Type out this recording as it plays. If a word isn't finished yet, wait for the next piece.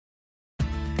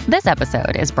This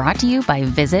episode is brought to you by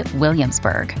Visit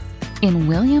Williamsburg. In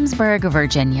Williamsburg,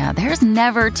 Virginia, there's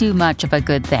never too much of a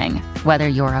good thing. Whether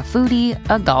you're a foodie,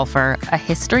 a golfer, a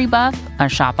history buff, a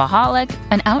shopaholic,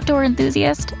 an outdoor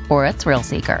enthusiast, or a thrill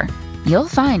seeker, you'll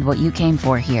find what you came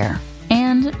for here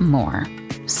and more.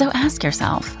 So ask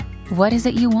yourself, what is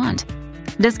it you want?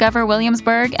 Discover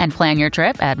Williamsburg and plan your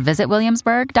trip at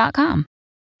visitwilliamsburg.com.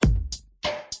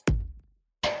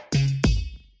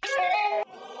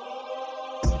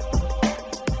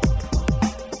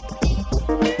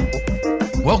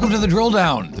 Welcome to the Drill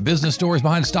Down, the business stories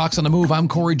behind stocks on the move. I'm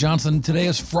Corey Johnson. Today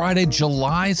is Friday,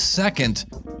 July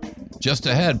 2nd. Just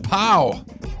ahead, pow!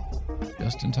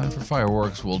 Just in time for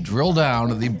fireworks, we'll drill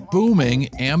down the booming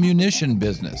ammunition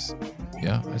business.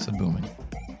 Yeah, I said booming.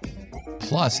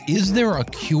 Plus, is there a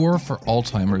cure for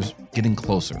Alzheimer's getting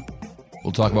closer?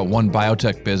 We'll talk about one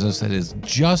biotech business that has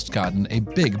just gotten a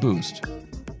big boost.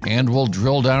 And we'll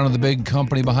drill down on the big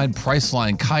company behind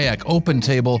Priceline, Kayak,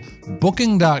 OpenTable,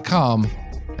 Booking.com.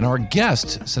 And our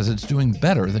guest says it's doing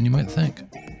better than you might think.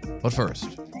 But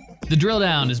first, The Drill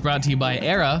Down is brought to you by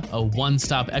Era, a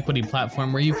one-stop equity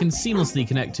platform where you can seamlessly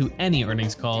connect to any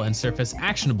earnings call and surface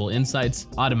actionable insights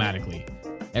automatically.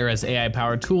 Era's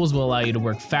AI-powered tools will allow you to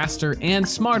work faster and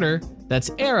smarter.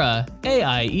 That's Era,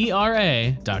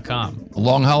 AIERA.com. a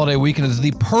long holiday weekend is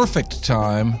the perfect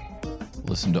time.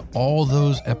 Listen to all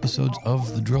those episodes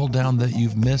of The Drill Down that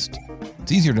you've missed.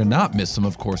 It's easier to not miss them,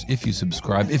 of course, if you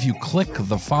subscribe. If you click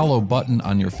the follow button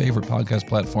on your favorite podcast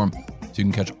platform, so you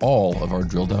can catch all of our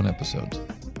Drill Down episodes.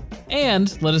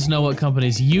 And let us know what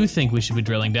companies you think we should be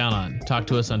drilling down on. Talk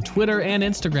to us on Twitter and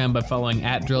Instagram by following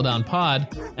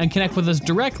 @DrillDownPod and connect with us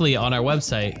directly on our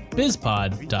website,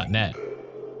 bizpod.net.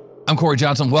 I'm Corey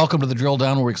Johnson. Welcome to The Drill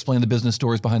Down, where we explain the business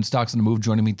stories behind stocks on the move.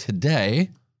 Joining me today,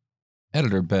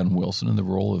 editor Ben Wilson in the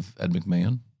role of Ed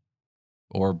McMahon.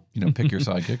 Or, pick your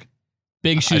sidekick.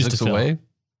 Big shoes Isaac's to fill. away.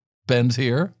 Ben's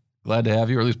here. Glad to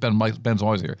have you, or at least Ben's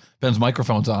always here. Ben's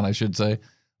microphone's on, I should say.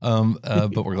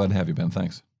 But we're glad to have you, Ben.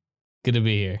 Thanks. Good to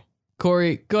be here.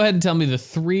 Corey, go ahead and tell me the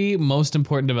three most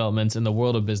important developments in the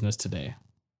world of business today.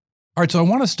 All right, so I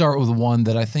want to start with one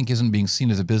that I think isn't being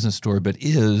seen as a business story, but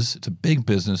it's a big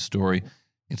business story.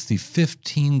 It's the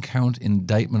 15-count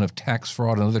indictment of tax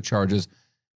fraud and other charges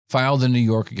filed in New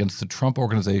York against the Trump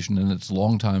Organization and its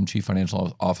longtime chief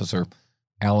financial officer,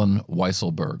 Alan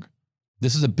Weisselberg.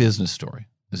 This is a business story.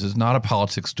 This is not a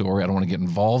politics story. I don't want to get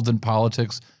involved in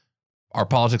politics. Our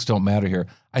politics don't matter here.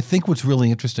 I think what's really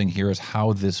interesting here is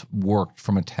how this worked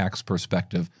from a tax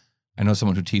perspective. I know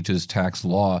someone who teaches tax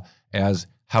law as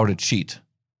how to cheat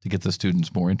to get the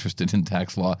students more interested in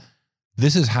tax law.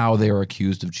 This is how they are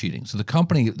accused of cheating. So the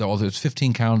company, although there's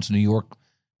 15 counts, New York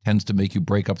tends to make you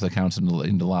break up the counts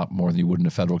into a lot more than you would in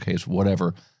a federal case,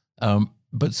 whatever.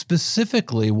 But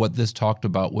specifically what this talked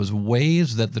about was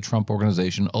ways that the Trump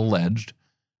Organization alleged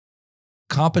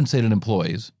compensated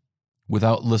employees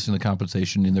without listing the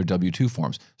compensation in their W-2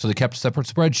 forms. So they kept separate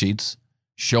spreadsheets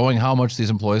showing how much these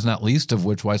employees, not least of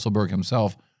which Weisselberg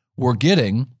himself, were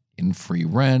getting in free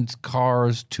rent,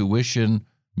 cars, tuition,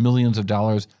 millions of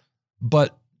dollars.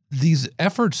 But these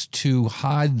efforts to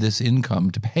hide this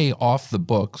income, to pay off the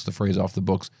books, the phrase off the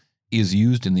books is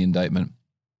used in the indictment,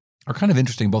 are kind of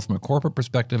interesting both from a corporate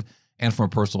perspective and from a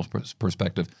personal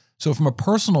perspective. So from a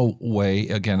personal way,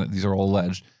 again, these are all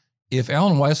alleged, if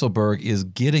Alan Weisselberg is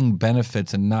getting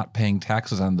benefits and not paying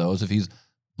taxes on those, if he's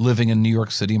living in New York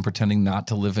City and pretending not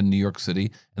to live in New York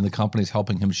City and the company's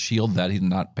helping him shield that, he's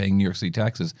not paying New York City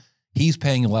taxes, he's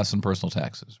paying less in personal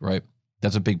taxes, right?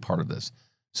 That's a big part of this.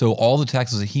 So all the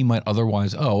taxes that he might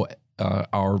otherwise owe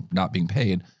are not being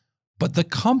paid, but the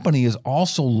company is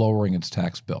also lowering its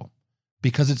tax bill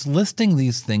because it's listing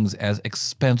these things as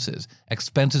expenses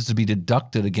to be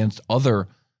deducted against other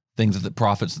things, that the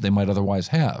profits that they might otherwise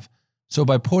have. So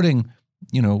by putting,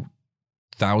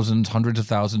 thousands, hundreds of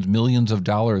thousands, millions of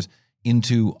dollars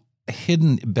into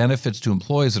hidden benefits to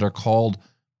employees that are called,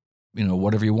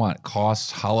 whatever you want,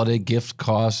 costs, holiday gift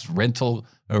costs, rental,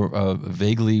 or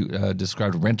vaguely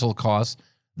described rental costs,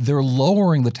 they're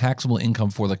lowering the taxable income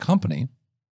for the company,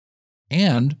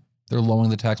 and they're lowering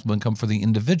the taxable income for the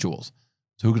individuals.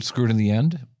 So who gets screwed in the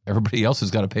end? Everybody else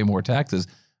has got to pay more taxes.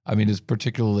 I mean, it's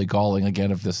particularly galling,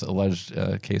 again, if this alleged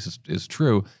case is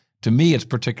true. To me, it's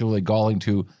particularly galling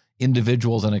to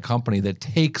individuals in a company that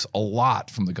takes a lot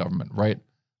from the government, right?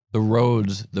 The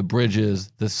roads, the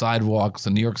bridges, the sidewalks, the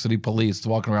New York City police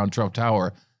walking around Trump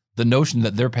Tower, the notion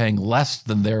that they're paying less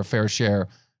than their fair share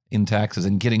in taxes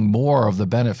and getting more of the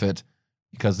benefit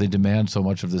because they demand so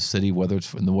much of the city, whether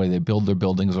it's in the way they build their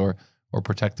buildings or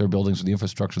protect their buildings or the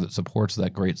infrastructure that supports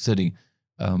that great city.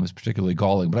 is particularly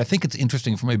galling. But I think it's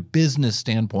interesting from a business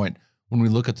standpoint when we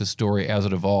look at the story as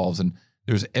it evolves, and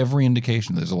there's every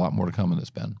indication there's a lot more to come in this,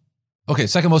 Ben. Okay,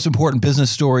 second most important business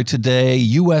story today,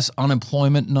 U.S.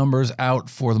 unemployment numbers out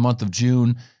for the month of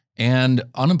June. And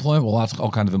unemployment, well,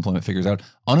 all kinds of employment figures out.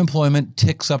 Unemployment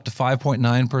ticks up to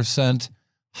 5.9%,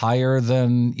 higher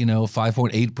than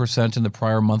 5.8% in the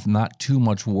prior month. Not too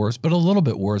much worse, but a little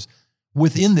bit worse.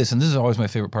 Within this, and this is always my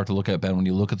favorite part to look at, Ben, when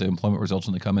you look at the employment results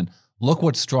when they come in, look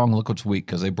what's strong, look what's weak,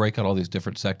 because they break out all these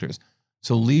different sectors.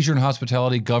 So leisure and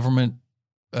hospitality, government,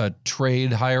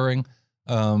 trade hiring,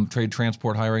 trade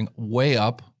transport hiring, way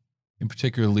up. In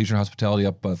particular, leisure and hospitality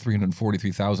up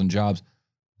 343,000 jobs.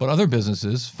 But other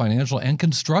businesses, financial and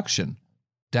construction,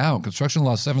 down. Construction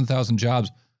lost 7,000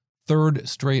 jobs, third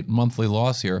straight monthly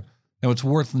loss here. Now, it's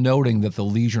worth noting that the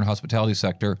leisure and hospitality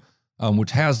sector,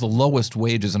 which has the lowest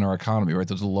wages in our economy, right?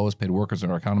 Those are the lowest paid workers in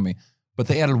our economy. But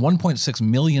they added 1.6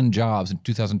 million jobs in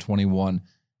 2021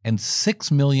 and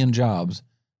 6 million jobs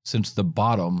since the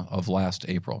bottom of last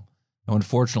April. Now,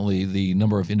 unfortunately, the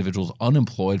number of individuals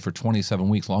unemployed for 27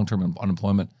 weeks, long-term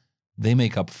unemployment, they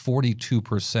make up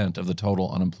 42% of the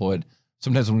total unemployed.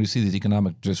 Sometimes when we see these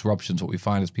economic disruptions, what we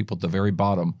find is people at the very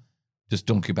bottom just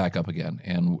don't get back up again.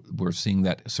 And we're seeing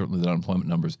that certainly the unemployment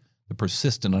numbers, the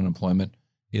persistent unemployment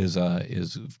is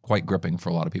quite gripping for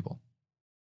a lot of people.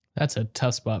 That's a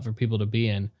tough spot for people to be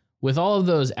in. With all of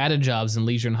those added jobs in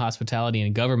leisure and hospitality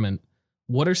and government,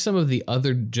 what are some of the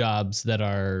other jobs that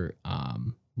are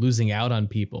losing out on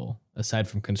people aside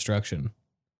from construction?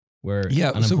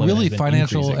 So really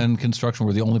financial and construction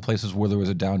were the only places where there was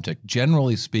a downtick.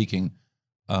 Generally speaking,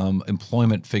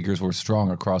 employment figures were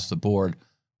strong across the board.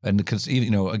 And because,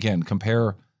 again,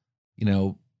 compare,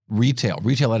 retail.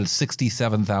 Retail added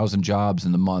 67,000 jobs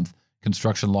in the month.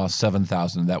 Construction lost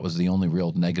 7,000. That was the only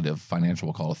real negative. Financial,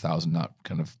 we'll call 1,000, not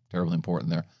kind of terribly important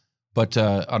there. But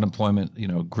unemployment,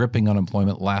 gripping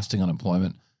unemployment, lasting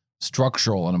unemployment,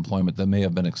 structural unemployment that may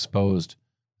have been exposed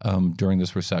during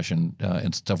this recession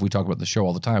and stuff we talk about the show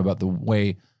all the time about the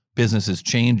way business is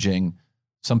changing.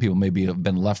 Some people maybe have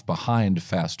been left behind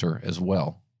faster as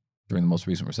well during the most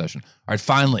recent recession. All right,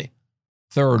 finally,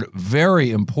 third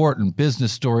very important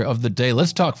business story of the day.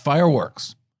 Let's talk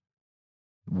fireworks.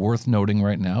 Worth noting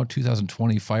right now,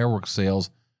 2020 fireworks sales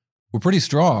were pretty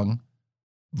strong.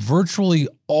 Virtually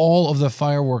all of the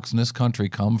fireworks in this country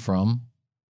come from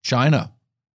China.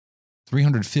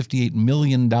 $358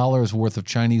 million worth of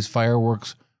Chinese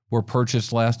fireworks were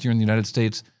purchased last year in the United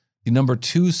States. The number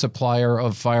 2 supplier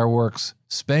of fireworks,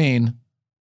 Spain,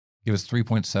 gave us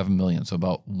 3.7 million, so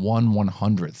about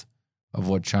 1/100th of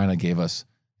what China gave us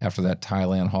after that.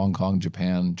 Thailand, Hong Kong,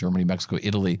 Japan, Germany, Mexico,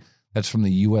 Italy. That's from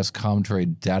the U.S.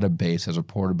 Comtrade database as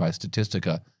reported by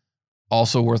Statistica.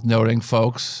 Also worth noting,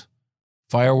 folks,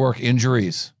 firework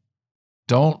injuries.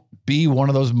 Don't be one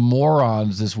of those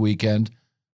morons this weekend.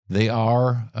 They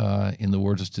are, in the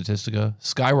words of Statistica,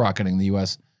 skyrocketing in the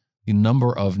U.S. The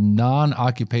number of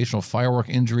non-occupational firework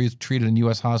injuries treated in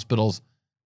U.S. hospitals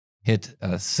hit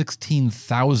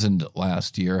 16,000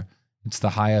 last year. It's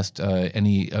the highest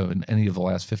any of the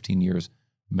last 15 years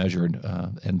measured.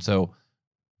 And so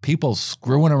people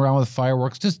screwing around with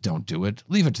fireworks, just don't do it.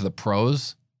 Leave it to the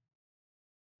pros.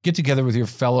 Get together with your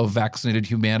fellow vaccinated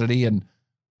humanity and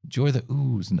enjoy the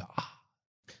oohs and ahs.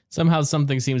 Somehow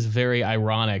something seems very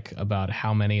ironic about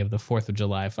how many of the 4th of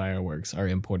July fireworks are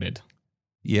imported.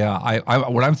 Yeah,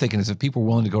 what I'm thinking is if people were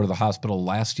willing to go to the hospital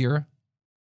last year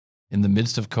in the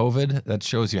midst of COVID, that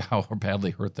shows you how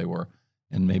badly hurt they were.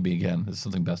 And maybe, again, this is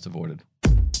something best avoided.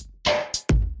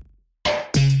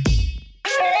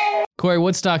 Corey,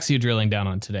 what stocks are you drilling down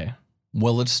on today?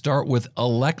 Well, let's start with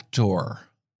Alector.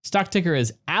 Stock ticker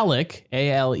is ALEC,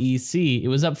 A-L-E-C. It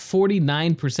was up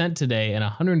 49% today and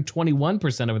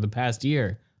 121% over the past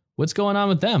year. What's going on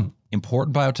with them?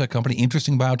 Important biotech company,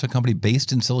 interesting biotech company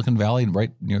based in Silicon Valley, right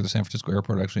near the San Francisco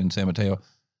airport, actually in San Mateo.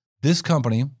 This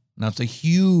company announced a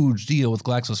huge deal with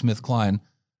GlaxoSmithKline,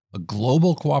 a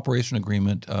global cooperation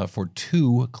agreement for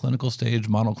 2 clinical stage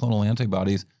monoclonal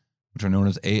antibodies, which are known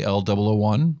as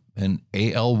AL001 and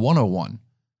AL101.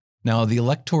 Now, the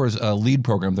Alector's lead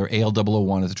program, their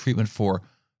AL001, is a treatment for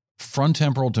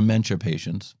frontotemporal dementia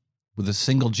patients with a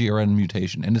single GRN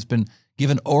mutation, and it's been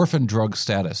given orphan drug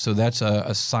status. So that's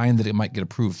a sign that it might get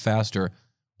approved faster.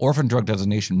 Orphan drug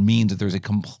designation means that there's a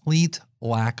complete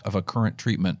lack of a current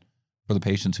treatment for the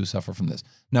patients who suffer from this.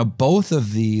 Now, both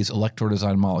of these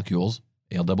Alector-designed molecules,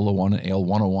 AL001 and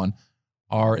AL101,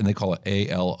 are, and they call it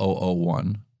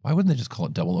AL001. Why wouldn't they just call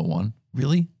it 001?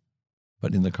 Really?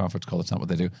 But in the conference call, that's not what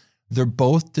they do. They're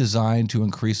both designed to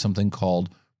increase something called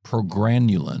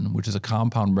progranulin, which is a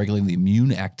compound regulating the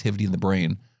immune activity in the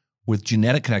brain, with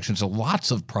genetic connections to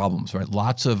lots of problems, right?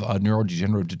 Lots of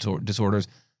neurodegenerative disorders.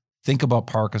 Think about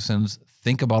Parkinson's,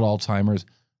 think about Alzheimer's.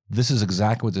 This is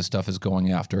exactly what this stuff is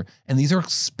going after. And these are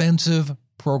expensive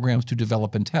programs to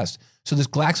develop and test. So this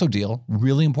Glaxo deal,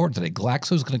 really important today.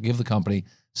 Glaxo is going to give the company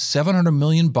 $700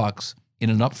 million in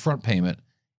an upfront payment,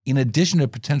 in addition to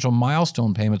potential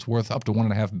milestone payments worth up to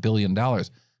 $1.5 billion. Now,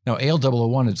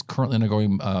 AL001 is currently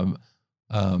undergoing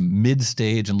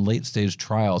mid-stage and late-stage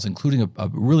trials, including a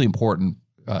really important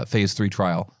phase 3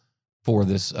 trial for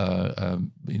this,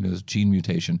 this gene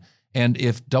mutation. And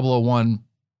if 001,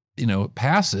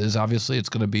 passes, obviously it's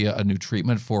going to be a new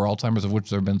treatment for Alzheimer's, of which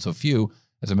there have been so few,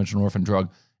 as I mentioned, orphan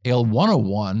drug.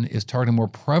 AL101 is targeting more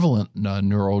prevalent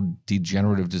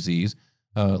neurodegenerative disease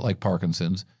like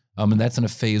Parkinson's, and that's in a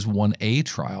phase 1A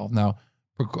trial. Now,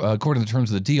 according to the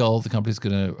terms of the deal, the company's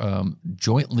going to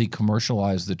jointly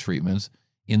commercialize the treatments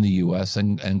in the U.S.,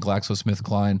 and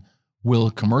GlaxoSmithKline will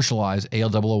commercialize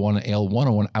AL001 and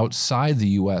AL101 outside the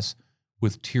U.S.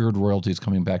 with tiered royalties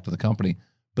coming back to the company.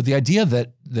 But the idea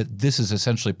that this is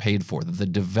essentially paid for, that the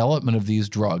development of these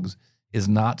drugs is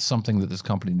not something that this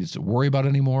company needs to worry about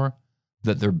anymore,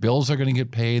 that their bills are going to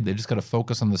get paid, they just got to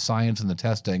focus on the science and the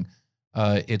testing,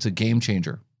 it's a game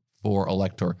changer for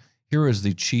Alector. Here is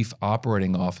the Chief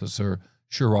Operating Officer,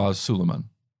 Shiraz Suleiman.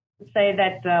 Say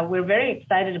that we're very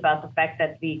excited about the fact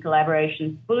that the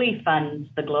collaboration fully funds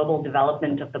the global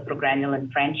development of the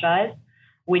progranulin franchise,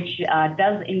 which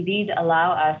does indeed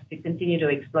allow us to continue to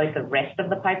exploit the rest of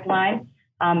the pipeline,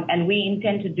 and we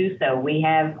intend to do so. We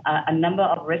have a number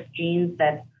of risk genes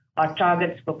that are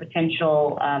targets for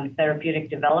potential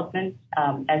therapeutic development,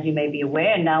 as you may be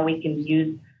aware, and now we can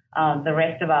use the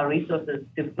rest of our resources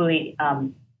to fully,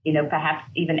 perhaps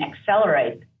even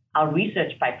accelerate our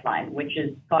research pipeline, which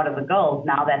is part of the goal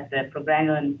now that the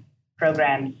progranulin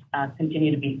programs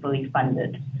continue to be fully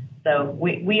funded. So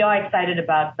we are excited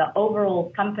about the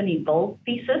overall company goal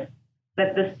thesis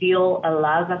that this deal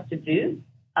allows us to do,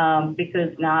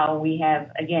 because now we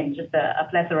have, again, just a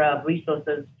plethora of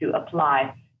resources to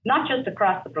apply, not just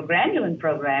across the progranulin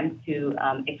program to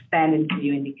expand into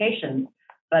new indications,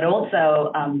 but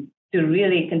also to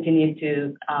really continue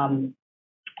to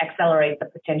accelerate the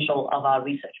potential of our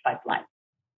research pipeline.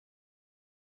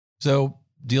 So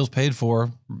deals paid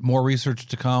for, more research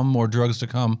to come, more drugs to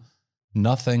come.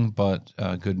 Nothing but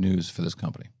good news for this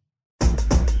company.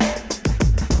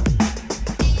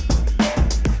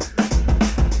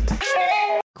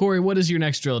 Corey, what is your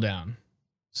next drill down?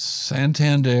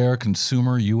 Santander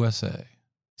Consumer USA.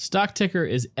 Stock ticker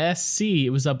is SC. It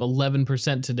was up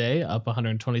 11% today, up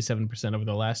 127% over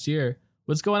the last year.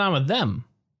 What's going on with them?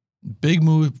 Big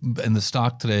move in the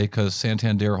stock today because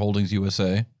Santander Holdings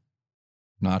USA,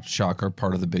 not shocker,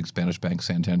 part of the big Spanish bank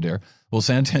Santander. Well,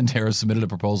 Santander has submitted a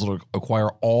proposal to acquire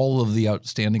all of the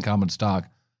outstanding common stock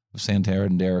of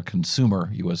Santander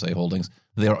Consumer USA Holdings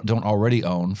they don't already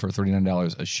own for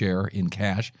 $39 a share in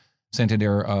cash.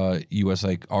 Santander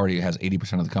USA already has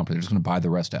 80% of the company. They're just going to buy the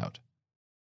rest out.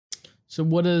 So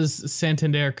what does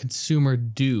Santander Consumer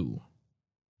do?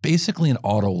 Basically an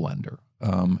auto lender.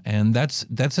 And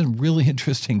that's a really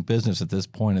interesting business at this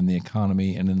point in the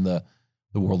economy and in the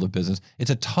world of business.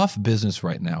 It's a tough business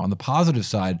right now. On the positive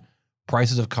side,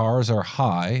 prices of cars are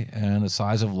high and the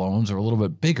size of loans are a little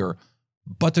bit bigger,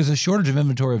 but there's a shortage of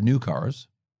inventory of new cars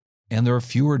and there are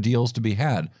fewer deals to be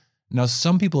had. Now,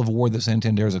 some people have worried that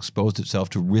Santander has exposed itself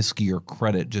to riskier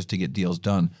credit just to get deals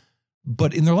done.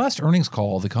 But in their last earnings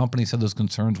call, the company said those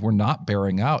concerns were not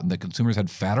bearing out and that consumers had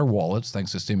fatter wallets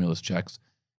thanks to stimulus checks.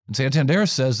 And Santander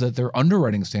says that their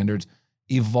underwriting standards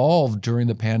evolved during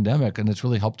the pandemic and it's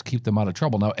really helped keep them out of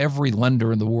trouble. Now, every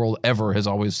lender in the world ever has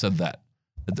always said that.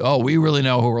 Oh, we really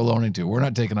know who we're loaning to. We're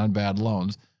not taking on bad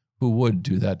loans. Who would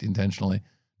do that intentionally?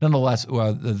 Nonetheless,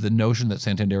 the notion that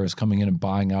Santander is coming in and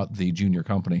buying out the junior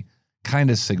company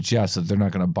kind of suggests that they're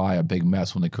not going to buy a big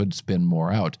mess when they could spin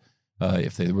more out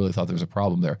if they really thought there was a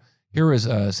problem there. Here is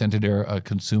Santander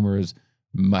Consumer's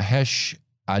Mahesh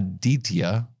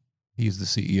Aditya, he's the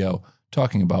CEO,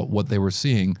 talking about what they were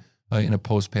seeing in a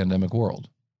post-pandemic world.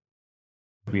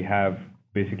 We have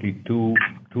basically two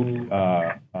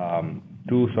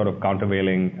sort of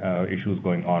countervailing issues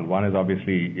going on. One is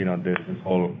obviously, this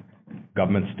whole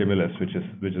government stimulus, which is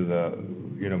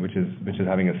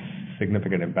having a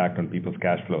significant impact on people's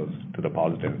cash flows to the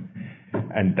positive.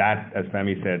 And that, as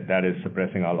Fahmi said, that is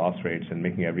suppressing our loss rates and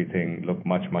making everything look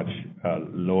much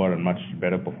lower and much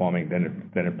better performing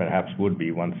than it perhaps would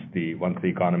be once the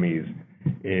economy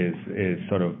is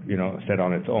sort of set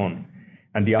on its own.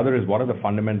 And the other is, what are the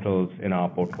fundamentals in our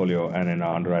portfolio and in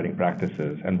our underwriting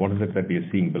practices, and what is it that we are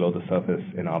seeing below the surface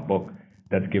in our book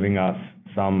that's giving us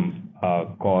some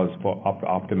cause for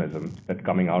optimism that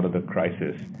coming out of the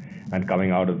crisis and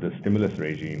coming out of the stimulus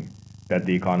regime, that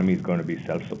the economy is going to be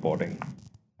self-supporting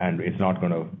and it's not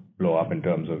going to blow up in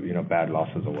terms of bad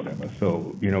losses or whatever.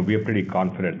 So we are pretty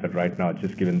confident that right now,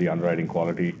 just given the underwriting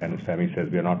quality, and as Femi says,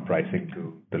 we are not pricing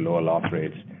to the lower loss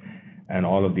rates and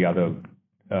all of the other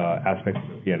aspects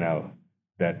of P&L,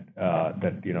 that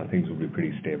things will be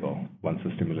pretty stable once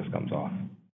the stimulus comes off.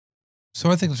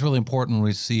 So I think it's really important when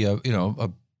we see a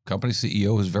company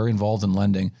CEO who's very involved in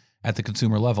lending at the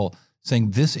consumer level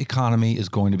saying this economy is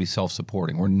going to be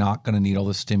self-supporting. We're not going to need all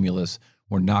the stimulus.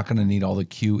 We're not going to need all the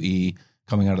QE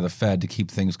coming out of the Fed to keep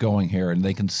things going here, and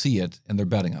they can see it and they're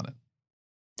betting on it.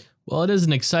 Well, it is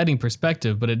an exciting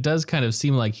perspective, but it does kind of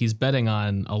seem like he's betting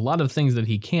on a lot of things that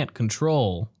he can't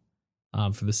control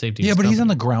for the safety of his but company. he's on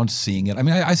the ground seeing it. I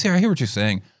mean, I hear what you're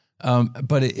saying,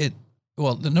 but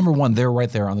well, the number one, they're right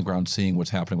there on the ground seeing what's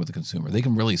happening with the consumer. They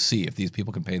can really see if these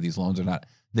people can pay these loans or not.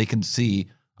 They can see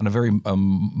on a very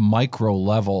micro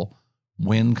level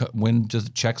when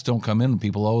just checks don't come in,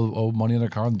 people owe money on their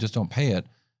car and just don't pay it.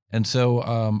 And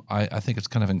so I think it's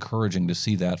kind of encouraging to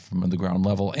see that from the ground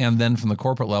level. And then from the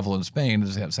corporate level in Spain,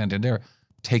 Santander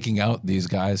taking out these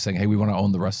guys saying, hey, we want to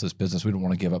own the rest of this business. We don't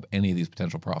want to give up any of these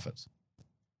potential profits.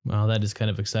 Well, that is kind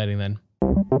of exciting then.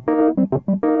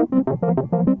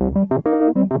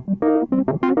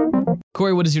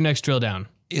 Corey, what is your next drill down?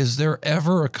 Is there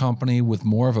ever a company with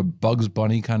more of a Bugs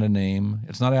Bunny kind of name?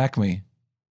 It's not Acme.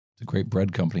 It's a great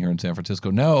bread company here in San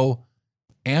Francisco. No,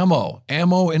 Ammo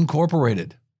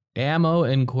Incorporated. Ammo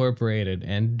Incorporated.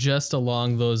 And just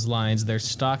along those lines, their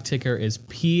stock ticker is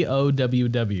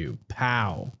POWW,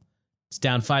 POW. It's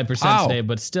down 5% today,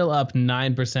 but still up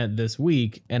 9% this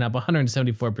week and up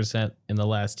 174% in the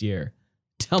last year.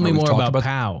 Tell me more about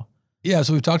POW. Yeah,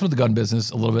 so we've talked about the gun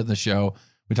business a little bit in the show.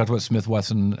 We talked about Smith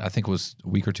Wesson, I think it was a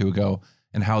week or two ago,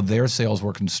 and how their sales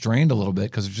were constrained a little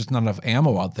bit because there's just not enough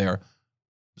ammo out there.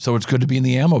 So it's good to be in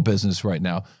the ammo business right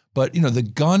now. But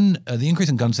the increase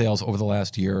in gun sales over the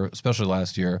last year, especially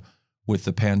last year, with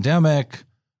the pandemic,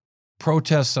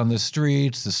 protests on the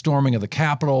streets, the storming of the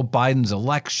Capitol, Biden's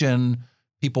election,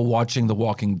 people watching The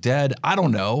Walking Dead. I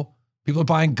don't know. People are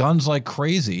buying guns like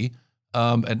crazy,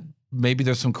 and maybe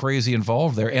there's some crazy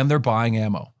involved there, and they're buying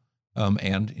ammo.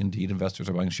 And indeed, investors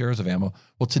are buying shares of ammo.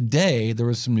 Well, today there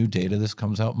was some new data. This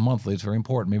comes out monthly. It's very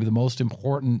important. Maybe the most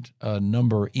important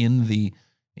number in the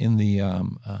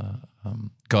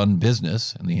gun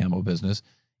business and the ammo business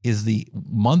is the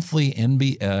monthly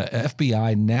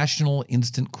FBI National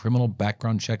Instant Criminal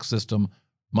Background Check System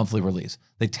monthly release.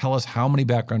 They tell us how many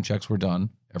background checks were done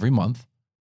every month.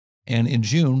 And in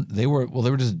June, they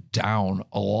were just down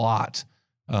a lot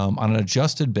on an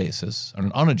unadjusted basis,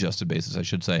 I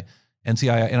should say.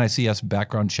 NICS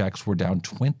background checks were down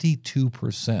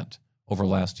 22% over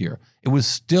last year. It was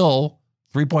still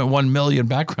 3.1 million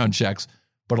background checks,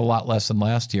 but a lot less than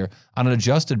last year. On an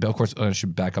adjusted bill, of course, I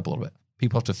should back up a little bit.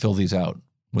 People have to fill these out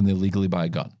when they legally buy a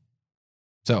gun.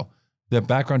 So the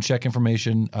background check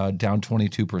information down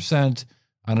 22%.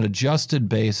 On an adjusted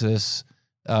basis,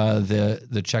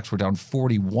 the checks were down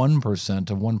 41%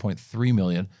 to 1.3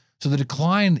 million. So the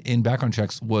decline in background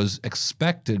checks was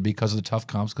expected because of the tough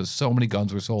comps, because so many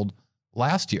guns were sold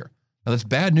last year. Now that's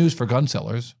bad news for gun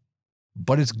sellers,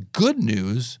 but it's good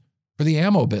news for the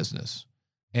ammo business.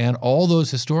 And all those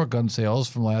historic gun sales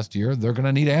from last year, they're going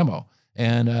to need ammo.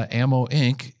 And Ammo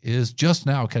Inc. is just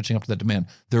now catching up to that demand.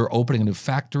 They're opening a new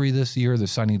factory this year. They're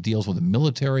signing deals with the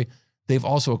military. They've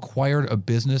also acquired a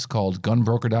business called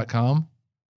gunbroker.com.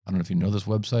 I don't know if you know this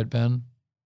website, Ben.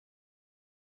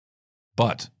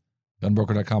 But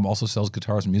gunbroker.com also sells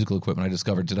guitars and musical equipment, I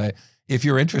discovered today. If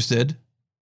you're interested,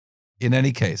 in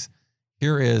any case,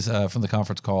 here is from the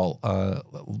conference call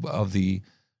of the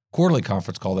quarterly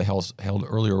conference call they held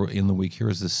earlier in the week. Here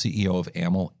is the CEO of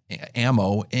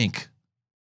Ammo Inc.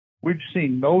 We've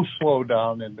seen no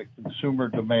slowdown in the consumer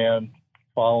demand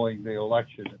following the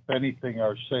election. If anything,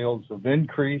 our sales have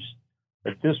increased.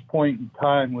 At this point in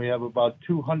time, we have about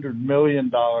 $200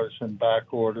 million in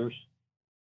back orders,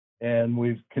 and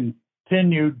we've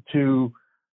continued to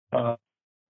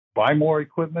buy more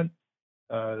equipment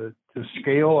to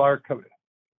scale our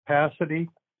capacity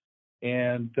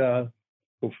and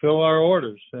fulfill our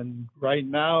orders. And right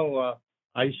now,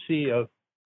 I see a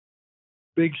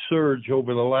big surge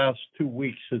over the last 2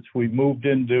 weeks since we moved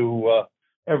into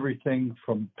everything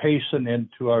from Payson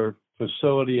into our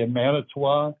facility in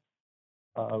Manitowoc.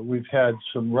 We've had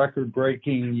some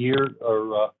record-breaking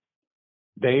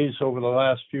days over the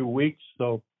last few weeks,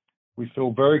 so we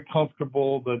feel very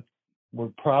comfortable that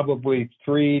we're probably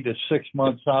 3 to 6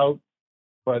 months out.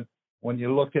 But when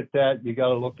you look at that, you got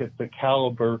to look at the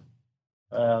caliber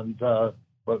And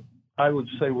but I would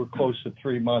say we're close to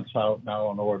 3 months out now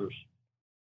on orders.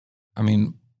 I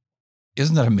mean,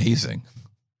 isn't that amazing?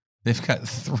 They've got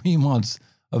 3 months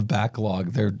of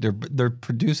backlog. They're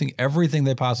producing everything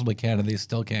they possibly can, and they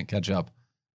still can't catch up.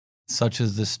 Such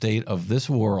is the state of this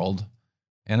world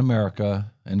and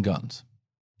America and guns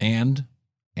and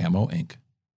Ammo Inc.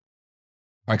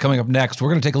 All right, coming up next, we're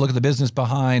going to take a look at the business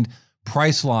behind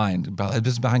Priceline, the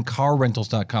business behind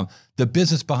CarRentals.com, the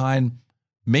business behind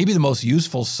maybe the most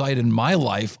useful site in my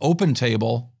life,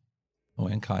 OpenTable. Oh,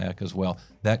 and Kayak as well.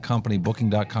 That company,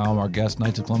 Booking.com, our guest,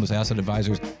 Knights of Columbus Asset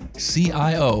Advisors,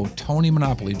 CIO Tony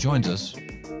Minopoli, joins us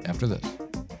after this.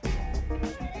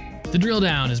 The Drill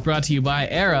Down is brought to you by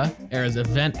Era. Era's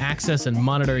event access and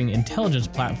monitoring intelligence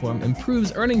platform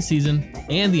improves earnings season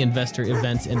and the investor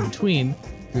events in between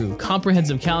through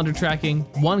comprehensive calendar tracking,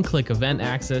 one-click event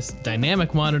access,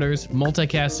 dynamic monitors,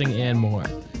 multicasting, and more.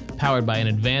 Powered by an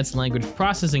advanced language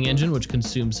processing engine which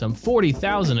consumes some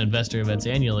 40,000 investor events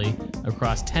annually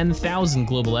across 10,000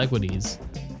 global equities.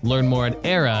 Learn more at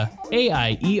AIERA.com.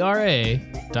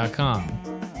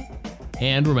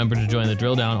 And remember to join the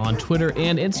Drill Down on Twitter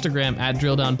and Instagram at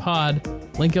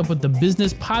DrillDownPod. Link up with the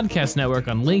Business Podcast Network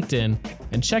on LinkedIn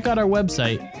and check out our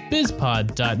website,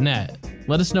 bizpod.net.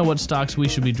 Let us know what stocks we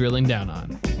should be drilling down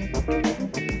on.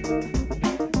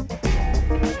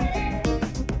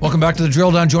 Welcome back to the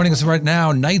Drill Down. Joining us right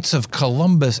now, Knights of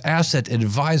Columbus Asset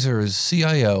Advisors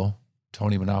CIO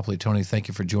Tony Minopoli. Tony, thank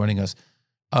you for joining us.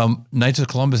 Knights of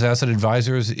Columbus Asset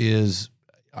Advisors is,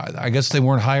 I guess they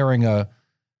weren't hiring a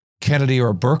Kennedy or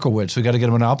a Berkowitz. We got to get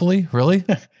a monopoly? Really?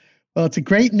 Well, it's a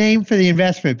great name for the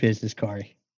investment business,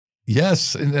 Corey.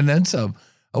 Yes, and then some.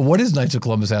 What is Knights of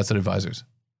Columbus Asset Advisors?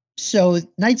 So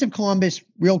Knights of Columbus,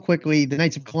 real quickly, the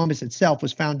Knights of Columbus itself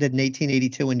was founded in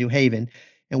 1882 in New Haven,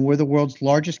 and we're the world's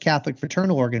largest Catholic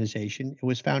fraternal organization. It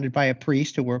was founded by a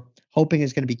priest who we're hoping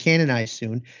is going to be canonized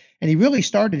soon. And he really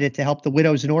started it to help the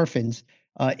widows and orphans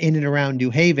in and around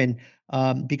New Haven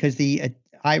because the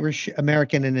Irish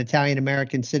American and Italian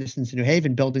American citizens in New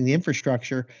Haven building the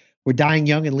infrastructure were dying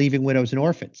young and leaving widows and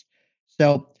orphans.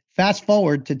 So fast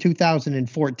forward to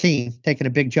 2014, taking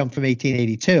a big jump from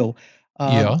 1882,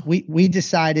 we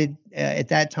decided at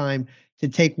that time to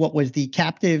take what was the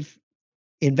captive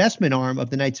investment arm of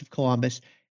the Knights of Columbus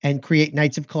and create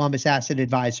Knights of Columbus Asset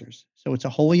Advisors. So it's a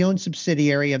wholly owned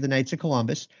subsidiary of the Knights of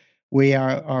Columbus. We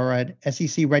are an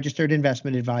SEC registered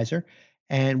investment advisor,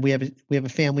 and we have a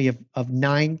family of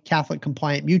 9 Catholic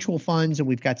compliant mutual funds, and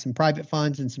we've got some private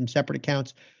funds and some separate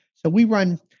accounts. So we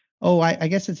run, I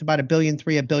guess it's about $1.3 billion,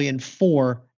 $1.4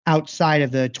 billion outside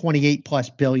of the 28 plus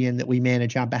billion that we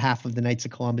manage on behalf of the Knights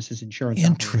of Columbus's insurance.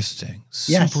 Interesting.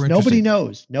 Yes, Super nobody interesting.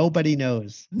 knows. Nobody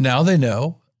knows. Now they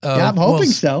know. Yeah, I'm hoping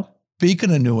so.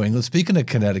 Speaking of New England, speaking of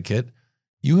Connecticut,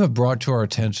 you have brought to our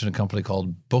attention a company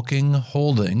called Booking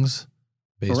Holdings,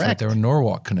 based right there in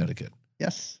Norwalk, Connecticut.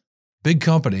 Yes. Big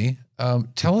company.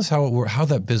 Tell us how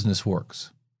that business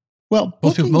works. Well,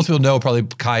 most people know probably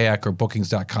Kayak or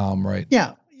Bookings.com, right?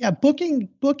 Yeah. Booking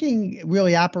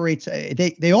really operates.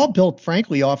 They all built,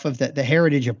 frankly, off of the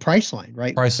heritage of Priceline,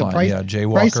 right? Priceline, Jay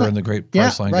Walker and the great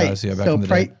Priceline guys, back in the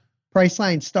day.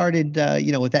 Priceline started,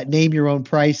 with that name your own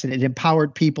price, and it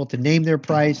empowered people to name their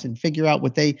price and figure out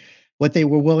what they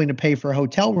were willing to pay for a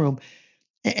hotel room.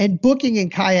 And Booking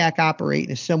and Kayak operate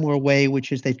in a similar way,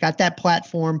 which is they've got that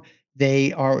platform.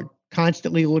 They are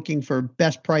constantly looking for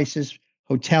best prices,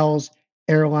 hotels,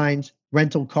 airlines,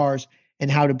 rental cars, and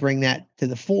how to bring that to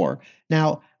the fore.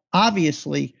 Now,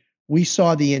 obviously, we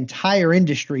saw the entire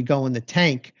industry go in the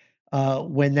tank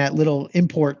when that little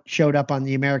import showed up on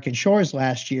the American shores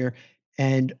last year,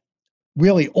 and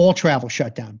really all travel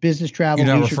shut down. Business travel.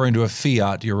 You're not referring to a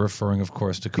fiat. You're referring, of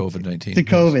course, to COVID-19. To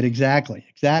COVID, exactly.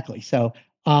 So,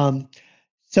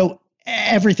 so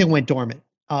everything went dormant.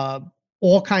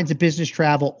 All kinds of business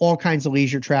travel, all kinds of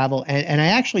leisure travel. And I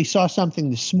actually saw something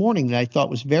this morning that I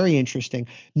thought was very interesting,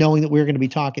 knowing that we were going to be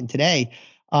talking today.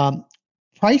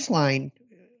 Priceline,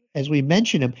 as we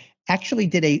mentioned him, actually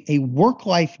did a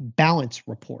work-life balance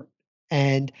report.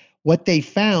 And what they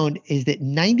found is that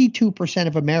 92%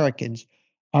 of Americans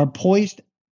are poised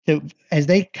to, as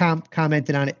they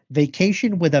commented on it,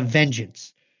 vacation with a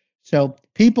vengeance. So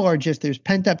people are there's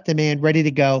pent-up demand ready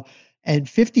to go. And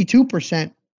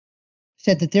 52%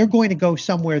 said that they're going to go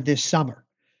somewhere this summer.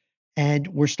 And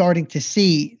we're starting to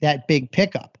see that big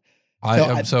pickup.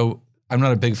 So I'm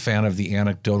not a big fan of the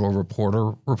anecdotal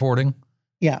reporting.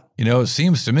 Yeah. It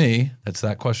seems to me, that's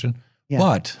that question. Yeah.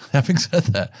 But having said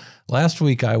that, last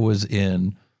week I was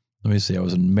in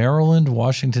Maryland,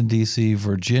 Washington, D.C.,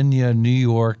 Virginia, New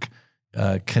York,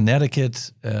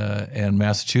 Connecticut, and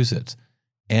Massachusetts.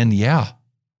 And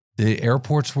The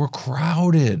airports were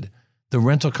crowded. The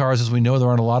rental cars, as we know, there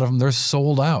aren't a lot of them. They're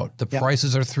sold out. The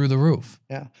prices are through the roof.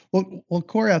 Yeah. Well,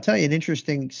 Corey, I'll tell you an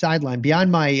interesting sideline.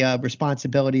 Beyond my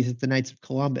responsibilities at the Knights of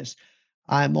Columbus,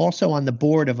 I'm also on the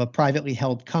board of a privately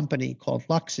held company called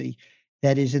Luxy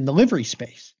that is in the livery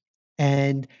space.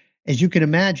 And as you can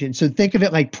imagine, so think of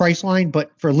it like Priceline,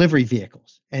 but for livery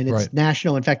vehicles. And it's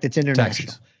national. In fact, it's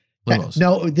international. Taxis. Limos.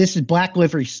 No, this is black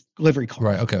livery cars.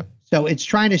 Right, okay. So it's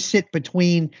trying to sit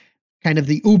between kind of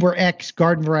the Uber X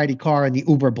garden variety car and the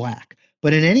Uber Black.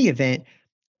 But in any event,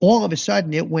 all of a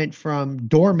sudden it went from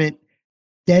dormant,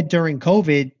 dead during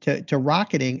COVID to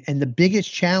rocketing. And the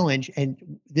biggest challenge,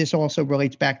 and this also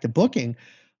relates back to booking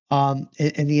and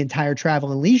the entire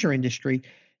travel and leisure industry,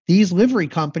 these livery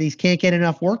companies can't get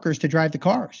enough workers to drive the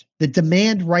cars. The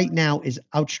demand right now is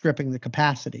outstripping the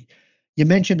capacity. You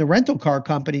mentioned the rental car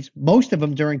companies. Most of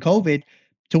them during COVID,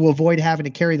 to avoid having to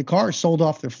carry the cars, sold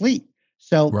off their fleet.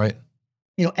 So,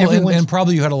 everyone. And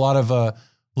probably you had a lot of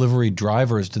livery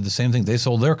drivers did the same thing. They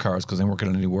sold their cars because they weren't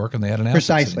getting any work and they had an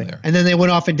asset sitting there. And then they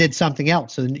went off and did something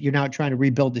else. So you're now trying to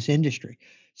rebuild this industry.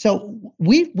 So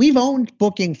we've owned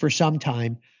Booking for some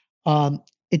time.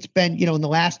 It's been, in the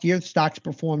last year, the stock's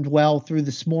performed well. Through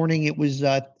this morning, it was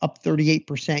up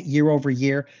 38% year over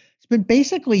year. It's been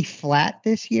basically flat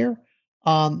this year.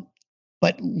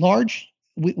 But large,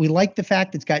 we like the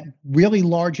fact it's got really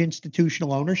large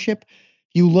institutional ownership.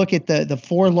 You look at the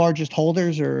four largest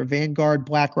holders are Vanguard,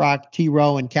 BlackRock, T.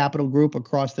 Rowe, and Capital Group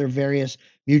across their various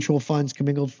mutual funds,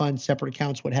 commingled funds, separate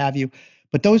accounts, what have you.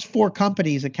 But those four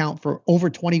companies account for over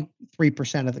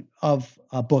 23% of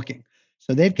Booking.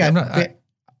 So they've got.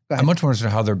 I'm much more interested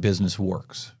in how their business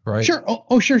works, right? Sure.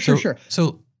 Sure.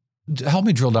 So help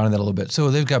me drill down on that a little bit. So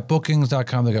they've got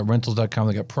bookings.com, they've got rentals.com,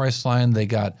 they've got Priceline, they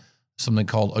got something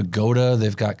called Agoda,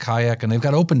 they've got Kayak, and they've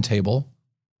got OpenTable.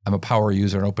 I'm a power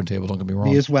user on OpenTable, don't get me wrong.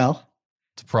 Me as well.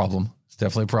 It's a problem. It's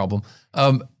definitely a problem.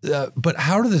 But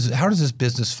how does this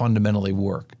business fundamentally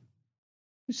work?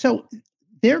 So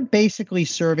they're basically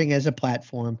serving as a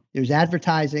platform. There's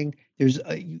advertising. There's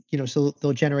so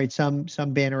they'll generate some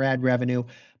banner ad revenue,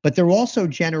 but they're also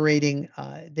generating.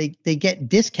 They get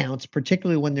discounts,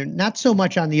 particularly when they're not so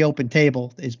much on the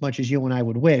OpenTable as much as you and I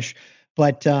would wish,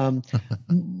 but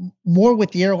more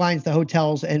with the airlines, the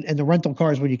hotels, and the rental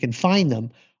cars when you can find them.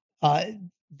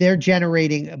 They're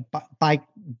generating by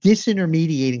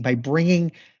disintermediating, by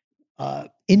bringing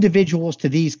individuals to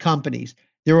these companies.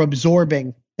 They're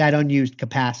absorbing that unused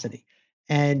capacity.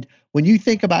 And when you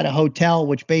think about a hotel,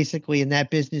 which basically in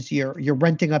that business you're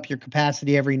renting up your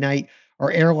capacity every night,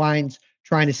 or airlines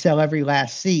trying to sell every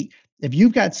last seat, if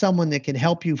you've got someone that can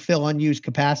help you fill unused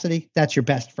capacity, that's your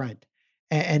best friend.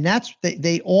 And that's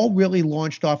they all really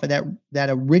launched off of that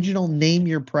original name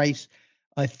your price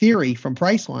theory from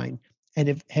Priceline,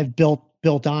 and have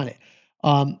built on it.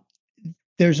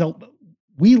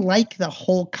 We like the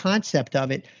whole concept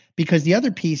of it, because the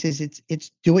other piece is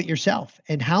it's do it yourself.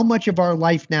 And how much of our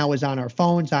life now is on our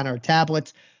phones, on our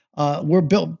tablets. We're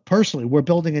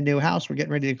building a new house. We're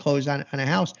getting ready to close on a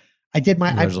house. I've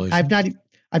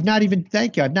not even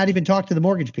talked to the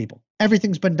mortgage people.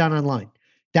 Everything's been done online.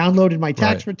 Downloaded my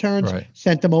tax returns,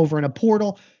 sent them over in a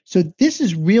portal. So this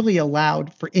has really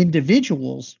allowed for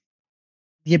individuals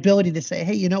the ability to say,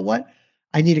 hey, you know what?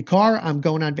 I need a car. I'm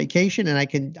going on vacation, and I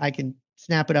can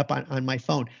snap it up on my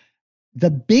phone. The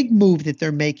big move that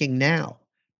they're making now,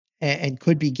 and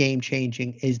could be game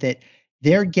changing, is that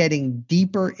they're getting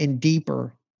deeper and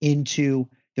deeper into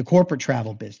the corporate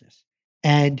travel business.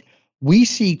 And we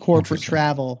see corporate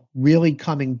travel really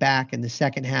coming back in the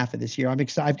second half of this year. I'm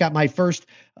excited. I've got my first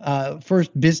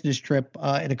business trip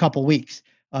in a couple weeks,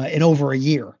 in over a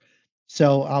year.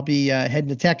 So I'll be heading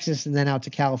to Texas and then out to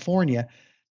California.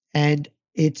 And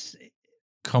it's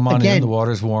come on in. The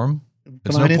water's warm.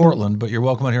 It's no Portland, but you're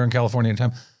welcome out here in California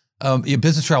anytime.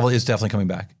 Business travel is definitely coming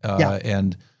back,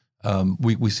 and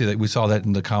we see that. We saw that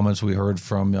in the comments we heard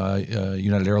from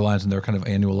United Airlines and their kind of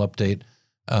annual update.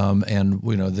 And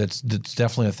that's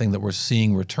definitely a thing that we're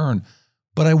seeing return.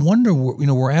 But I wonder,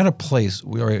 we're at a place,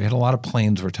 we already had a lot of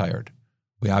planes retired.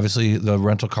 Obviously the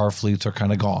rental car fleets are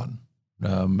kind of gone,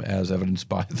 as evidenced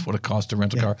by what it costs to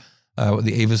rent a car.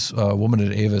 The Avis woman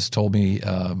at Avis told me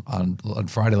on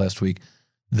Friday last week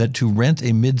that to rent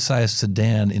a mid-sized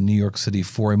sedan in New York City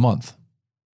for a month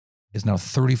is now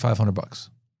 $3,500.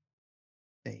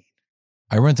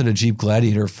 I rented a Jeep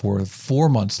Gladiator for 4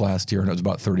 months last year, and it was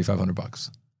about $3,500.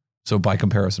 So by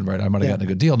comparison, right, I might have gotten a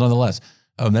good deal. Nonetheless,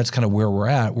 that's kind of where we're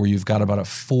at, where you've got about a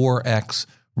 4x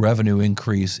revenue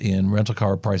increase in rental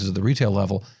car prices at the retail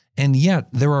level, and yet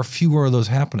there are fewer of those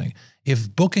happening.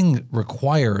 If Booking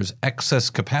requires excess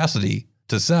capacity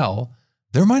to sell,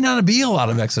 There might not be a lot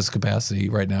of excess capacity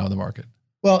right now in the market.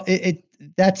 Well,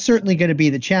 that's certainly going to be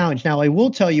the challenge. Now, I will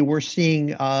tell you, we're seeing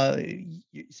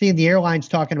the airlines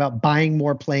talking about buying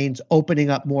more planes, opening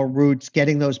up more routes,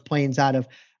 getting those planes out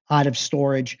of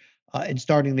storage, and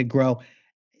starting to grow.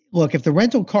 Look, if the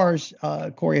rental cars,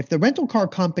 Corey, if the rental car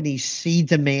companies see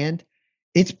demand,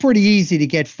 it's pretty easy to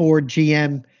get Ford,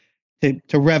 GM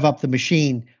to rev up the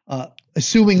machine,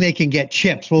 assuming they can get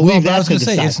chips. Well, but I was going to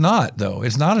say, it's not, though.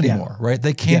 It's not anymore, right?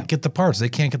 They can't get the parts. They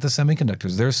can't get the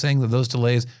semiconductors. They're saying that those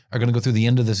delays are going to go through the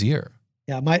end of this year.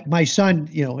 Yeah, my son,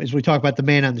 as we talk about the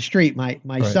man on the street, my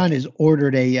son has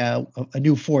ordered a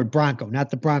new Ford Bronco, not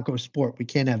the Bronco Sport. We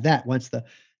can't have that once the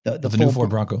new Ford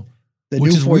Bronco,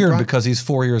 which is weird because he's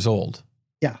 4 years old.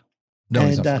 Yeah. No,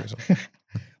 he's not 4 years old.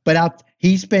 But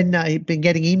he's been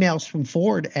getting emails from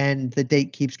Ford, and the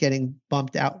date keeps getting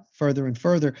bumped out further and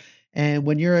further. And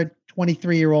when you're a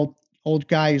 23-year-old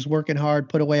guy who's working hard,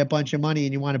 put away a bunch of money,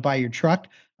 and you want to buy your truck,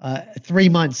 3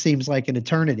 months seems like an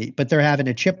eternity. But they're having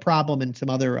a chip problem and some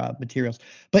other materials.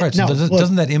 But right, so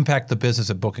doesn't that impact the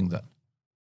business at booking then?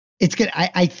 It's good.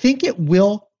 I think it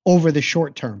will over the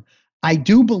short term. I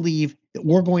do believe that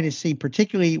we're going to see,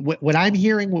 particularly what I'm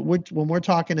hearing when we're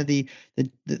talking to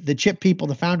the chip people,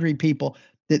 the foundry people,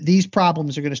 that these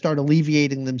problems are going to start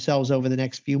alleviating themselves over the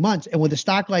next few months. And with a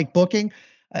stock like Booking,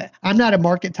 I'm not a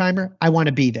market timer. I want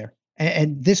to be there.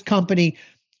 And this company,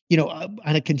 on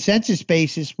a consensus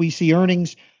basis, we see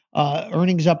earnings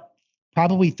up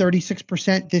probably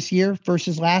 36% this year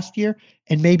versus last year,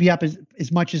 and maybe up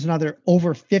as much as another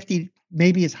over 50,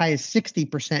 maybe as high as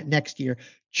 60% next year,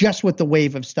 just with the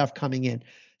wave of stuff coming in.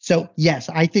 So yes,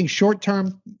 I think short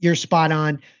term, you're spot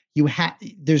on.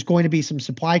 There's going to be some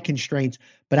supply constraints,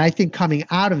 but I think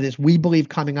we believe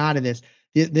coming out of this,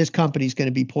 this company is going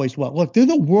to be poised well. Look, they're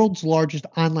the world's largest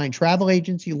online travel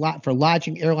agency for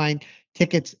lodging, airline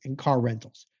tickets, and car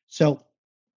rentals. So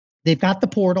they've got the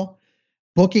portal.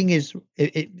 Booking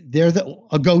they're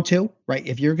a go-to, right?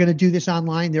 If you're going to do this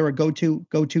online, they're a go-to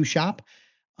shop.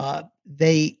 They're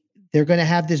going to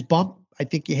have this bump. I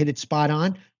think you hit it spot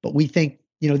on, but we think,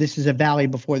 this is a valley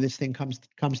before this thing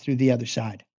comes through the other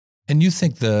side. And you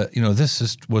think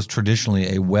this was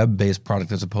traditionally a web-based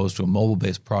product as opposed to a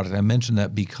mobile-based product. I mentioned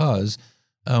that because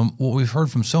what we've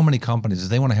heard from so many companies is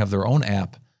they want to have their own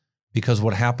app, because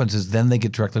what happens is then they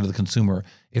get directly to the consumer.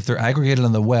 If they're aggregated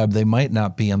on the web, they might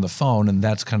not be on the phone, and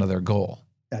that's kind of their goal.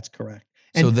 That's correct.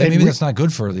 Maybe that's not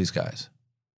good for these guys.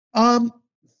 Or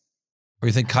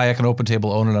you think Kayak and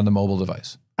OpenTable own it on the mobile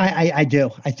device? I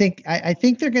do. I think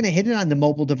they're going to hit it on the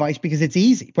mobile device because it's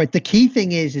easy. But the key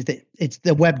thing is that it's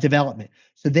the web development.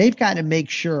 So they've got to make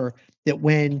sure that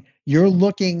when you're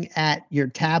looking at your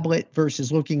tablet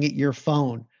versus looking at your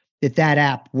phone, that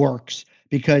app works.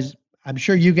 Because I'm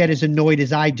sure you get as annoyed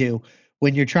as I do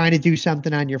when you're trying to do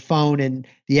something on your phone and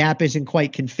the app isn't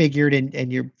quite configured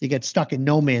and you get stuck in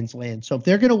no man's land. So if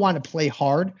they're going to want to play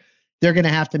hard, they're going to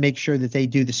have to make sure that they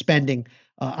do the spending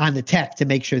on the tech to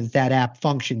make sure that app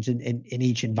functions in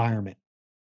each environment.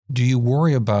 Do you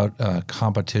worry about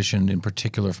competition in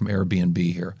particular from Airbnb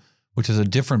here, which is a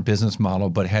different business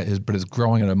model, but is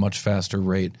growing at a much faster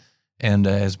rate and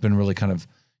has been really kind of,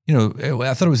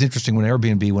 I thought it was interesting when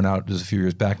Airbnb went out, it was a few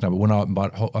years back now, but went out and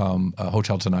bought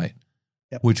Hotel Tonight,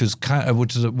 yep. which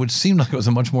seemed like it was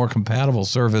a much more compatible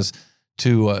service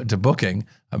to Booking.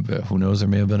 Who knows? There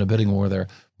may have been a bidding war there,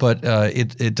 but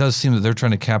it does seem that they're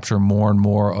trying to capture more and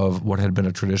more of what had been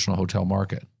a traditional hotel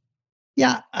market.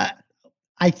 Yeah,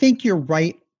 I think you're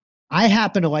right. I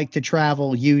happen to like to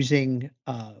travel using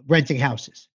renting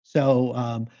houses,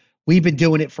 so we've been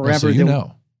doing it forever.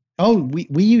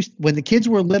 We used, when the kids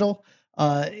were little,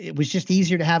 it was just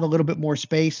easier to have a little bit more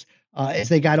space. As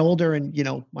they got older, and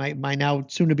my now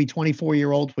soon to be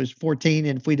 24-year-old was 14,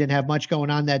 and if we didn't have much going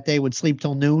on that day, would sleep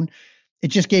till noon. It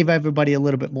just gave everybody a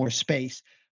little bit more space.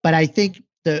 But I think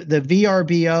the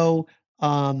VRBO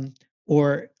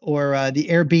or the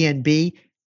Airbnb,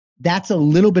 that's a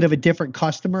little bit of a different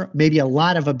customer, maybe a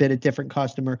lot of a bit of different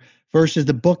customer versus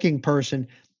the Booking person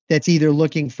that's either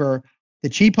looking for the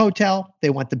cheap hotel, they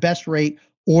want the best rate,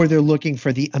 or they're looking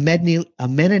for the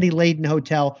amenity-laden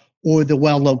hotel or the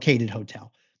well-located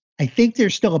hotel. I think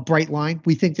there's still a bright line.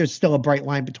 We think there's still a bright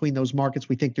line between those markets.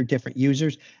 We think they're different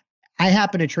users. I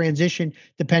happen to transition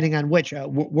depending on which.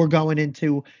 We're going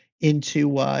into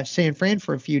San Fran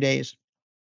for a few days.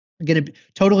 I'm going to be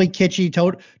totally kitschy,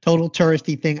 total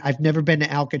touristy thing. I've never been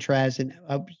to Alcatraz, and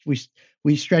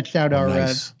we stretched out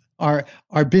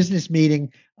our business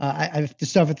meeting. I've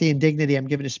discovered the indignity. I'm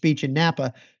giving a speech in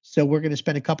Napa, so we're going to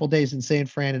spend a couple days in San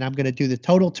Fran, and I'm going to do the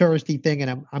total touristy thing,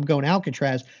 and I'm going to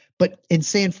Alcatraz. But in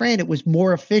San Fran, it was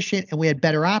more efficient, and we had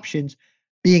better options.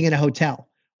 being in a hotel,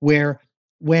 where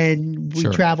when we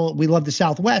Sure. travel, we love the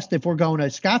Southwest. If we're going to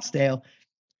Scottsdale,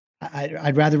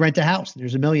 I'd rather rent a house.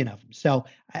 There's a million of them. So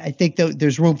I think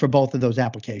there's room for both of those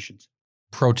applications.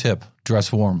 Pro tip: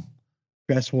 dress warm.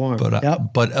 Dress warm. But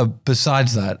Yep.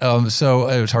 Besides that, so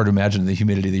it's hard to imagine the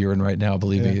humidity that you're in right now.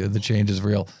 Believe me, the change is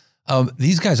real.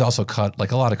 These guys also cut,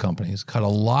 like a lot of companies, cut a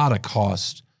lot of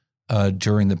cost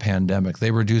during the pandemic.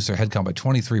 They reduced their headcount by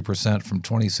 23% from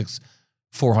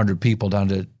 26,400 people down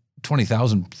to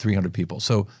 20,300 people.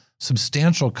 So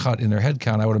substantial cut in their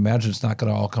headcount. I would imagine it's not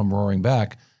going to all come roaring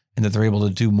back, and that they're able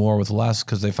to do more with less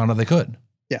because they found out they could.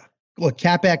 Yeah. Well,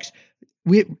 CapEx.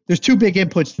 There's two big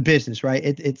inputs to business, right?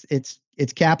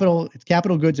 It's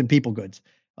capital goods and people goods,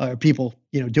 or people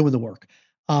doing the work.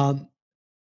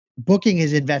 Booking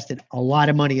has invested a lot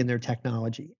of money in their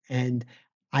technology, and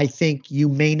I think you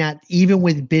may not, even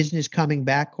with business coming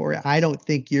back, Corey, I don't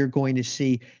think you're going to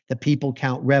see the people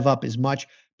count rev up as much,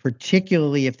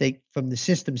 particularly if they, from the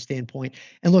system standpoint.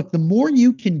 And look, the more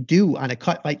you can do on a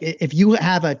cut, like if you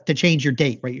have to change your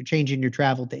date, right? You're changing your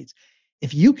travel dates.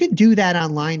 If you can do that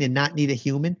online and not need a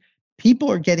human,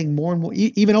 people are getting more and more,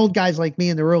 even old guys like me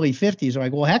in their early 50s are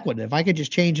like, well, heck with it. If I could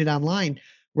just change it online,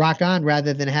 rock on,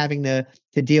 rather than having to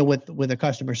deal with a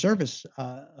customer service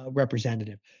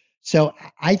representative. So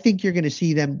I think you're going to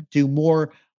see them do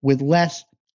more with less.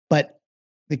 But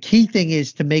the key thing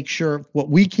is to make sure, what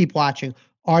we keep watching,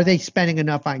 are they spending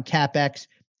enough on CapEx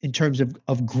in terms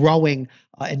of growing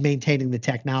and maintaining the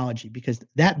technology? Because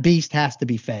that beast has to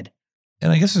be fed.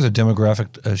 And I guess there's a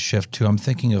demographic shift too. I'm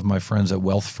thinking of my friends at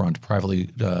Wealthfront, privately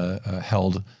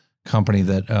held company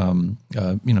that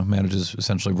manages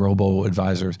essentially robo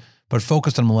advisors, but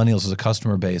focused on millennials as a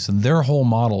customer base. And their whole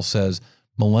model says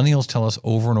millennials tell us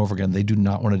over and over again they do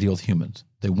not want to deal with humans.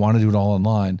 They want to do it all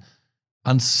online.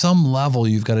 On some level,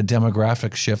 you've got a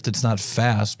demographic shift. It's not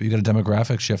fast, but you've got a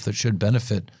demographic shift that should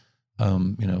benefit,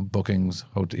 bookings,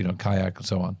 kayak, and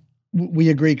so on. We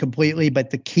agree completely,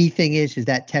 but the key thing is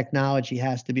that technology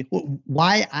has to be.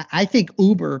 Why I think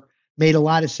Uber made a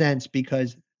lot of sense,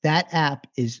 because that app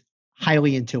is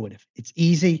highly intuitive. It's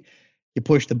easy. You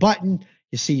push the button,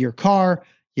 you see your car,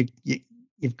 you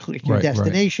click your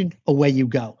destination, away you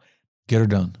go. Get her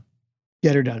done.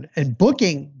 Get her done. And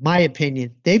Booking, my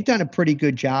opinion, they've done a pretty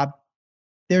good job.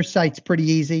 Their site's pretty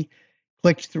easy.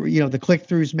 Clicks through, the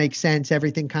click-throughs make sense.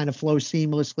 Everything kind of flows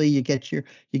seamlessly. You get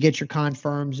your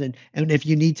confirms, and if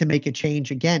you need to make a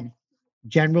change, again,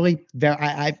 generally,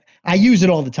 I use it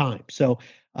all the time. So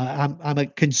I'm a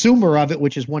consumer of it,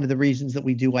 which is one of the reasons that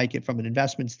we do like it from an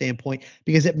investment standpoint,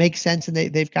 because it makes sense, and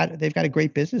they've got a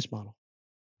great business model.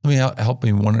 Let me help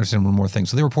me understand one more thing.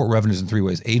 So they report revenues in three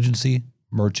ways: agency,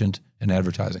 merchant, and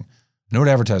advertising. I know what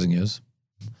advertising is.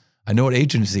 I know what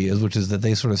agency is, which is that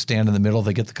they sort of stand in the middle.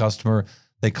 They get the customer,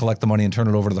 they collect the money and turn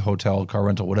it over to the hotel, car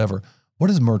rental, whatever. What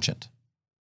is merchant?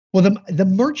 Well, the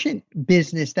merchant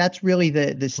business, that's really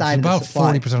the side of the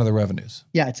supply. About 40% of the revenues.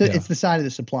 Yeah, it's the side of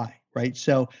the supply, right?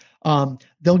 So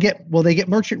they get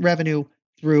merchant revenue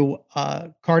through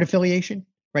card affiliation,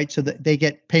 right? So that they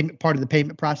get part of the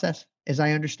payment process, as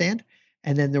I understand,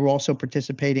 and then they're also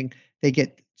participating. They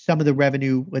get some of the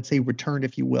revenue, let's say, returned,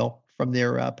 if you will, from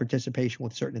their participation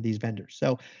with certain of these vendors.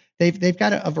 So they've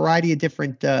got a variety of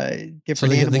different So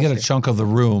they get a chunk of the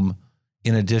room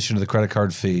in addition to the credit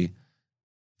card fee.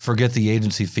 Forget the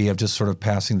agency fee of just sort of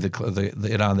passing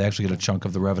it on. They actually get a chunk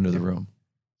of the revenue of the room.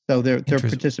 So they're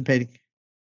participating.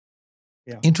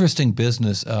 Yeah. Interesting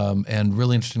business, and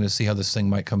really interesting to see how this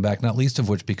thing might come back. Not least of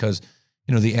which because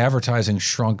the advertising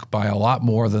shrunk by a lot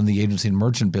more than the agency and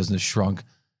merchant business shrunk,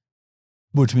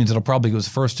 which means it'll probably was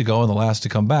first to go and the last to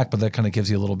come back. But that kind of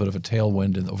gives you a little bit of a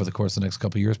tailwind over the course of the next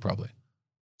couple of years, probably.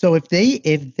 So if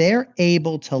they're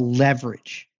able to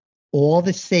leverage all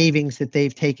the savings that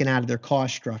they've taken out of their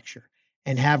cost structure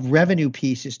and have revenue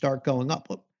pieces start going up,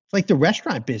 it's like the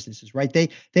restaurant businesses, right? They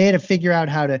had to figure out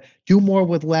how to do more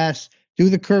with less, do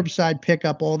the curbside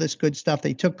pickup, all this good stuff.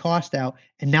 They took cost out,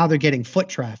 and now they're getting foot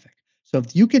traffic. So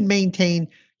if you can maintain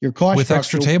your cost with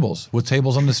structure, extra tables, with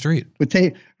tables on the street,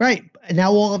 right? And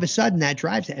now all of a sudden that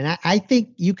drives it. And I think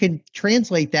you can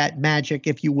translate that magic,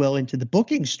 if you will, into the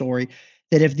booking story.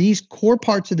 That if these core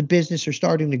parts of the business are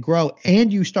starting to grow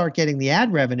and you start getting the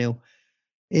ad revenue,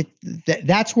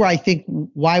 that's where I think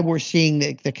why we're seeing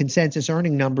the consensus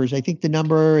earning numbers. I think the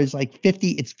number is like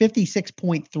 50. It's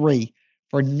 56.3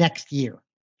 for next year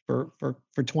for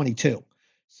 22.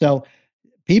 So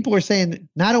people are saying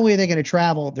not only are they going to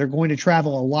travel, they're going to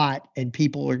travel a lot, and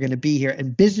people are going to be here,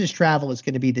 and business travel is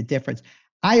going to be the difference.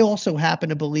 I also happen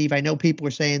to believe, I know people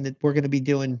are saying that we're going to be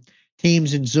doing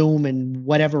Teams and Zoom and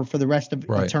whatever for the rest of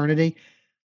eternity.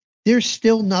 there's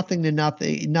still nothing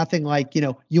like,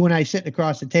 you and I sitting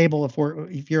across the table if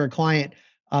you're a client,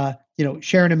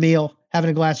 sharing a meal, having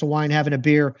a glass of wine, having a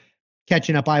beer,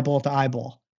 catching up eyeball to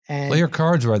eyeball. And play your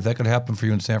cards right. That could happen for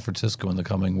you in San Francisco in the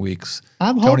coming weeks.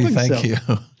 I'm Tony, hoping thank so. you.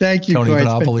 Thank you, Tony Corey.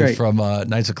 It's been Minopoli great. from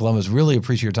Knights of Columbus. Really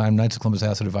appreciate your time. Knights of Columbus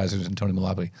Asset Advisors and Tony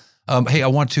Minopoli. Hey, I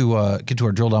want to get to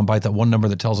our drill down bite, that one number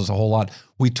that tells us a whole lot.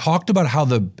 We talked about how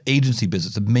the agency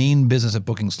business, the main business at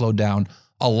booking, slowed down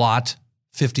a lot,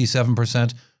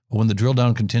 57%. But when the drill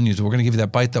down continues, we're going to give you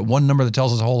that bite, that one number that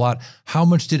tells us a whole lot. How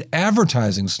much did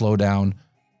advertising slow down?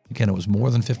 Again, it was more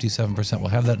than 57%. We'll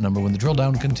have that number when the drill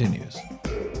down continues.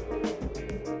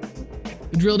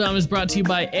 The Drill Down is brought to you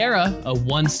by Era, a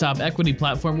one-stop equity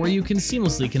platform where you can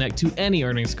seamlessly connect to any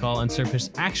earnings call and surface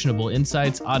actionable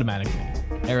insights automatically.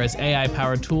 Era's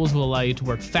AI-powered tools will allow you to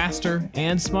work faster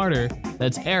and smarter.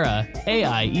 That's Era,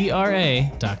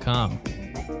 AIERA.com.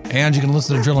 And you can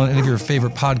listen to the Drill on any of your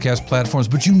favorite podcast platforms,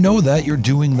 but you know that you're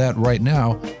doing that right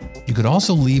now. You could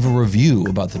also leave a review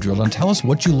about the Drill Down. Tell us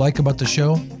what you like about the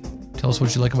show. Tell us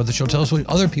what you like about the show. Tell us what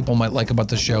other people might like about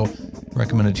the show.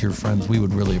 Recommend it to your friends. We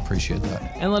would really appreciate that.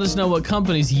 And let us know what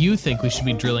companies you think we should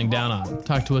be drilling down on.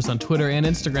 Talk to us on Twitter and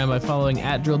Instagram by following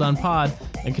 @DrillDownPod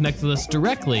and connect with us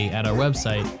directly at our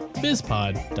website,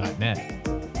 bizpod.net.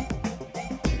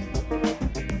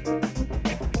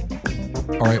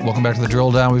 All right, welcome back to the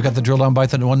Drill Down. We've got the Drill Down bite,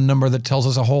 that one number that tells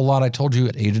us a whole lot. I told you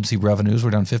at agency revenues,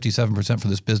 we're down 57% for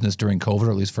this business during COVID,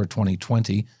 or at least for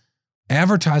 2020.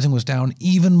 Advertising was down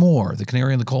even more. The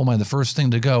canary in the coal mine, the first thing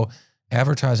to go.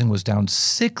 Advertising was down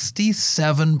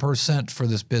 67% for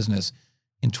this business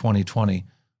in 2020.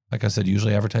 Like I said,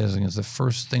 usually advertising is the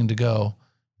first thing to go,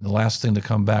 the last thing to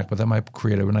come back, but that might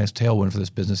create a nice tailwind for this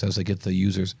business as they get the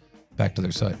users back to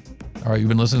their site. All right, you've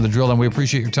been listening to The Drill Down. We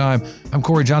appreciate your time. I'm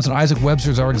Corey Johnson. Isaac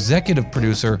Webster is our executive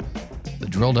producer. The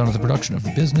Drill Down is a production of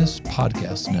the Business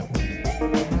Podcast Network.